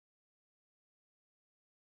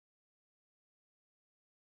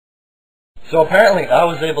So apparently I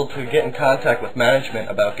was able to get in contact with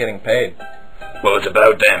management about getting paid. Well, it's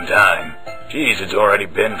about damn time. Jeez, it's already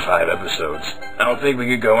been 5 episodes. I don't think we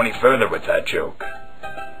could go any further with that joke.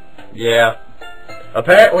 Yeah.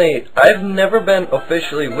 Apparently, I've never been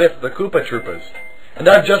officially with the Koopa Troopers, and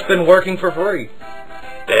I've just been working for free.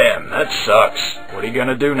 Damn, that sucks. What are you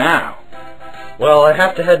gonna do now? Well, I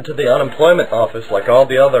have to head to the unemployment office like all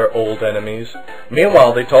the other old enemies.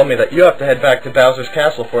 Meanwhile, they told me that you have to head back to Bowser's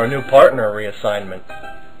Castle for a new partner reassignment.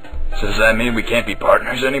 So does that mean we can't be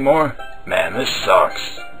partners anymore? Man, this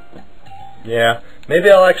sucks. Yeah, maybe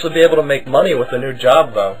I'll actually be able to make money with the new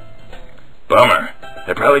job, though. Bummer.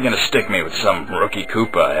 They're probably gonna stick me with some rookie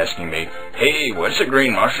Koopa asking me, "Hey, what's a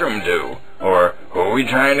green mushroom do?" Or, "Who are we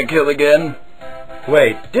trying to kill again?"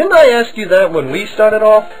 Wait, didn't I ask you that when we started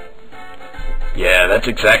off? Yeah, that's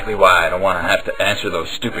exactly why I don't want to have to answer those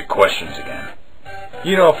stupid questions again.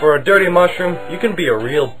 You know, for a dirty mushroom, you can be a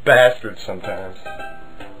real bastard sometimes.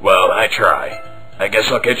 Well, I try. I guess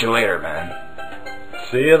I'll catch you later, man.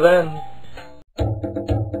 See you then.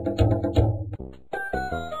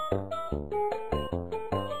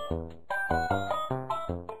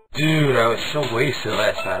 Dude, I was so wasted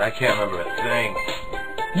last night, I can't remember a thing.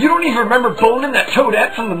 You don't even remember boning that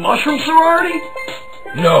toadette from the mushroom sorority?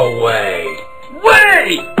 No way.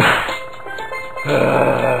 Way!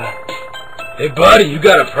 Hey buddy, you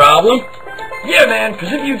got a problem? Yeah, man,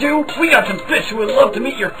 because if you do, we got some fish who would love to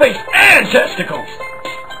meet your face and testicles.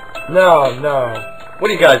 No. What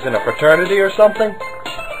are you guys, in a fraternity or something?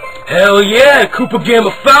 Hell yeah, Koopa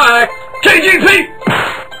Gamma Phi! KGP!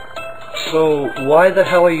 So, why the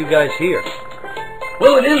hell are you guys here?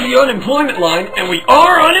 Well, it is the unemployment line, and we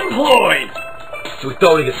are unemployed! So we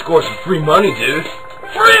thought we could score some free money, dude.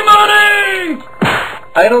 Free money!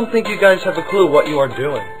 I don't think you guys have a clue what you are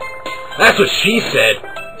doing. That's what she said.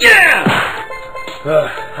 Yeah!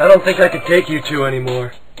 I don't think I could take you two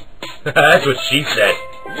anymore. That's what she said.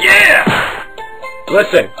 Yeah!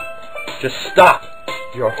 Listen, just stop.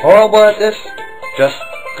 You're horrible at this. Just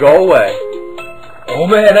go away. Oh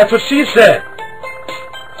man, that's what she said.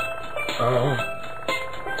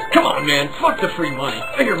 Come on, man, fuck the free money.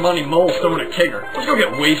 Figure money mole's throwing a kegger. Let's go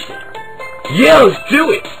get wasted. Yeah, let's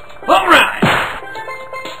do it. Alright!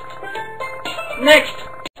 Next.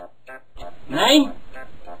 Name?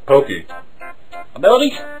 Pokey.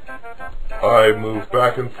 Abilities? I move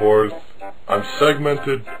back and forth, I'm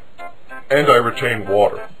segmented, and I retain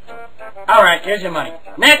water. Alright, here's your money.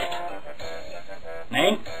 Next!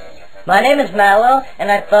 Name? My name is Mallow,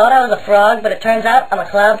 and I thought I was a frog, but it turns out I'm a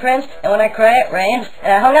cloud prince, and when I cry it rains,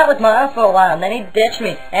 and I hung out with Miles for a while, and then he ditched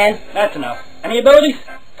me, and... That's enough. Any abilities?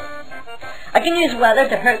 I can use weather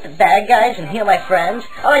to hurt the bad guys and heal my friends.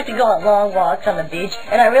 I like to go on long walks on the beach,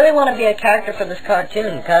 and I really want to be a character for this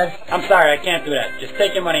cartoon, because... I'm sorry, I can't do that. Just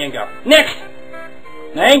take your money and go. Next!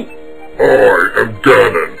 Name? I am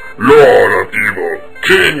Ganon, Lord of Evil,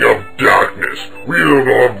 King of Darkness,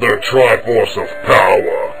 wielder of the Triforce of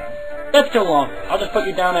Power. That's too long. I'll just put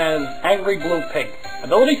you down as Angry Blue Pig.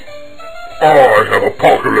 Abilities? I have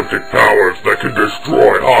apocalyptic powers that can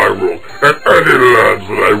destroy Hyrule and any lands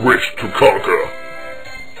that I wish to conquer.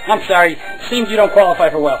 I'm sorry. Seems you don't qualify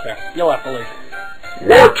for welfare. You'll have to leave.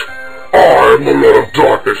 What? I am the Lord of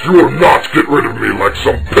Darkness. You will not get rid of me like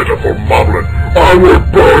some pitiful moblin. I will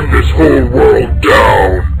burn this whole world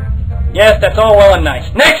down. Yes, that's all well and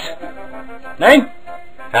nice. Next! Name?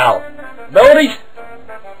 Hal. Abilities?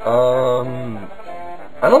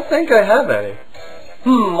 I don't think I have any.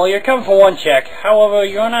 Well, you're coming for one check. However,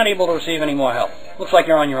 you're not able to receive any more help. Looks like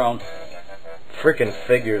you're on your own. Frickin'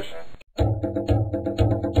 figures.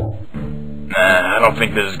 Nah, I don't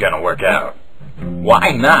think this is gonna work out. Why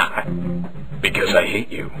not? Because I hate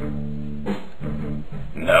you.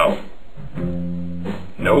 No.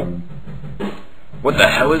 Nope. What the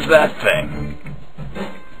hell is that thing?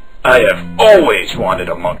 I have always wanted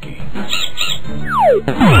a monkey.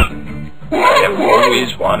 I have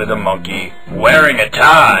always wanted a monkey wearing a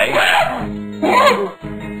tie.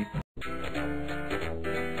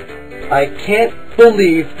 I can't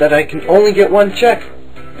believe that I can only get one check.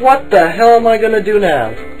 What the hell am I gonna do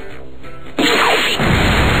now?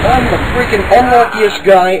 I'm the freaking unluckiest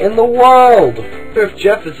guy in the world! I wonder if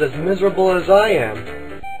Jeff is as miserable as I am.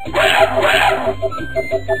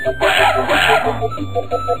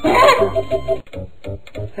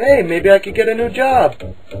 Hey, maybe I could get a new job.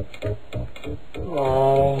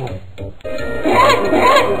 Oh.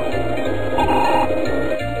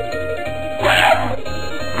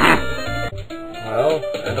 Well,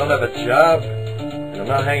 I don't have a job, and I'm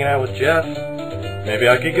not hanging out with Jeff. Maybe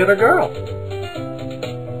I could get a girl.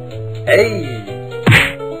 Hey!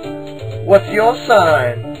 What's your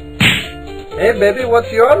sign? Hey, baby,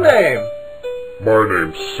 what's your name? My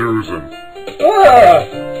name's Susan.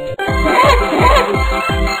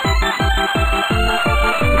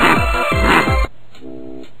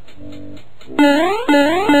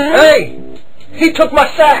 Hey! He took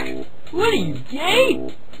my sack! What are you,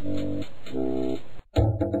 gay?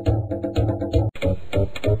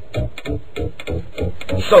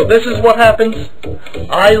 So this is what happens?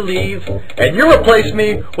 I leave, and you replace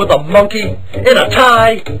me with a monkey in a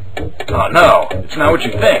tie? Oh no, it's not what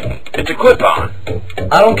you think. It's a clip-on.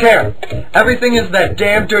 I don't care. Everything is that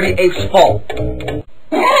damn dirty ape's fault.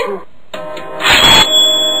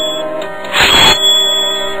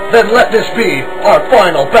 Then let this be our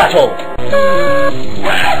final battle.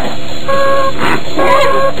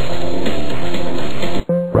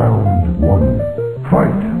 Round 1,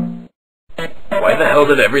 fight. Why the hell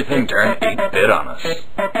did everything turn 8-bit on us?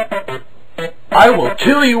 I will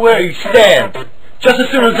kill you where you stand, just as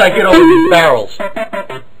soon as I get over these barrels.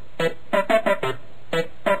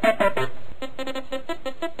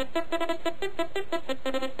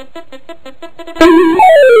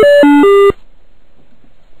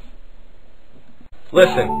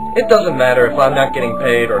 Listen, it doesn't matter if I'm not getting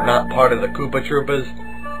paid or not part of the Koopa Troopas.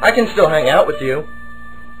 I can still hang out with you.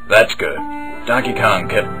 That's good. Donkey Kong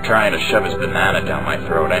kept trying to shove his banana down my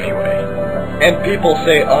throat anyway. And people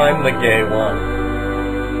say I'm the gay one.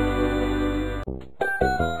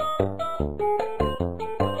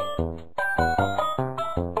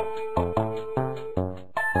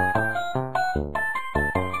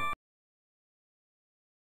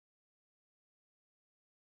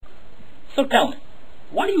 So tell me,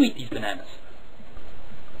 why do you eat these bananas?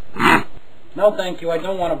 No, thank you. I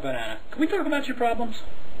don't want a banana. Can we talk about your problems?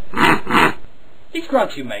 These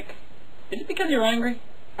grunts you make. Is it because you're angry?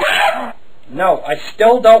 No, I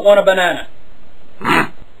still don't want a banana.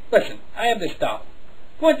 Listen, I have this doll.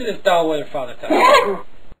 Go into this doll with her father touched her.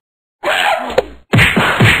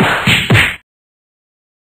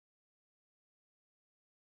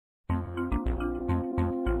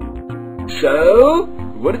 So,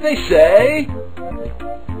 what did they say?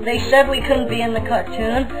 They said we couldn't be in the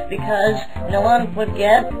cartoon because no one would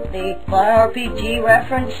get the RPG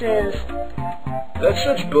references. That's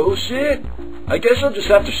such bullshit. I guess I'll just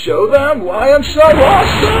have to show them why I'm so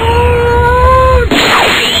awesome!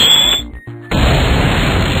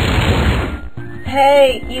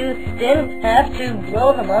 Hey, you didn't have to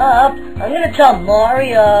blow them up. I'm gonna tell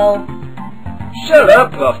Mario. Shut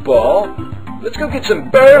up, Puffball. Let's go get some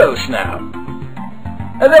burros now.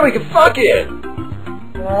 And then we can fuck it!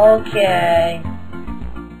 Okay.